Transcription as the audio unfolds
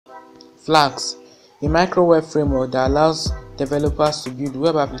Flask, a micro-web framework that allows developers to build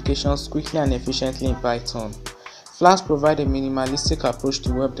web applications quickly and efficiently in Python. Flask provides a minimalistic approach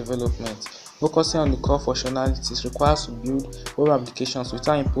to web development, focusing on the core functionalities required to build web applications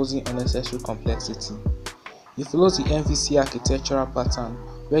without imposing unnecessary complexity. It follows the MVC architectural pattern,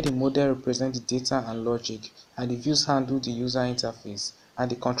 where the model represents the data and logic, and the views handle the user interface, and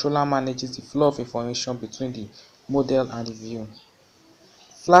the controller manages the flow of information between the model and the view.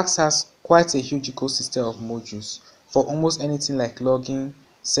 Flask has quite a huge ecosystem of modules for almost anything like logging,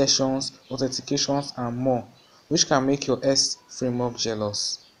 sessions, authentications, and more, which can make your S framework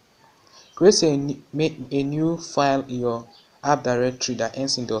jealous. Create a new file in your app directory that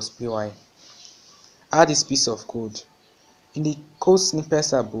ends in .py. Add this piece of code. In the code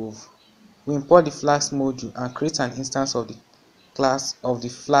snippets above, we import the Flask module and create an instance of the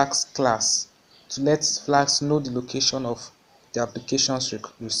Flask class to let Flask know the location of the application's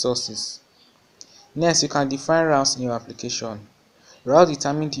resources. Next, you can define routes in your application. Routes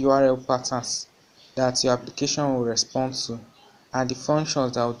determine the URL patterns that your application will respond to and the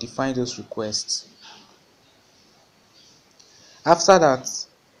functions that will define those requests. After that,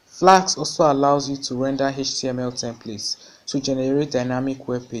 Flask also allows you to render HTML templates to generate dynamic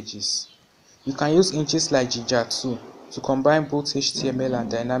web pages. You can use engines like Jinja2 to combine both HTML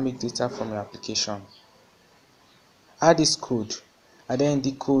and dynamic data from your application. Add this code, and then in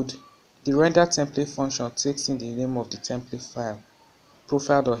the code, the render template function takes in the name of the template file,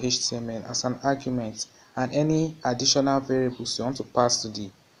 profile.html, as an argument, and any additional variables you want to pass to the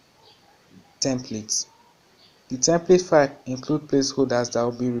template. The template file includes placeholders that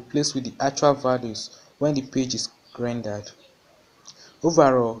will be replaced with the actual values when the page is rendered.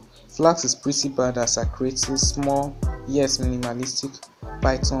 Overall, Flask is pretty badass at creating small yet minimalistic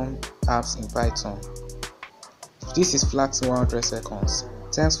Python apps in Python. This is Flask in 100 seconds.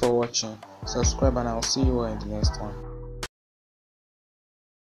 Thanks for watching. Subscribe and I will see you all in the next one.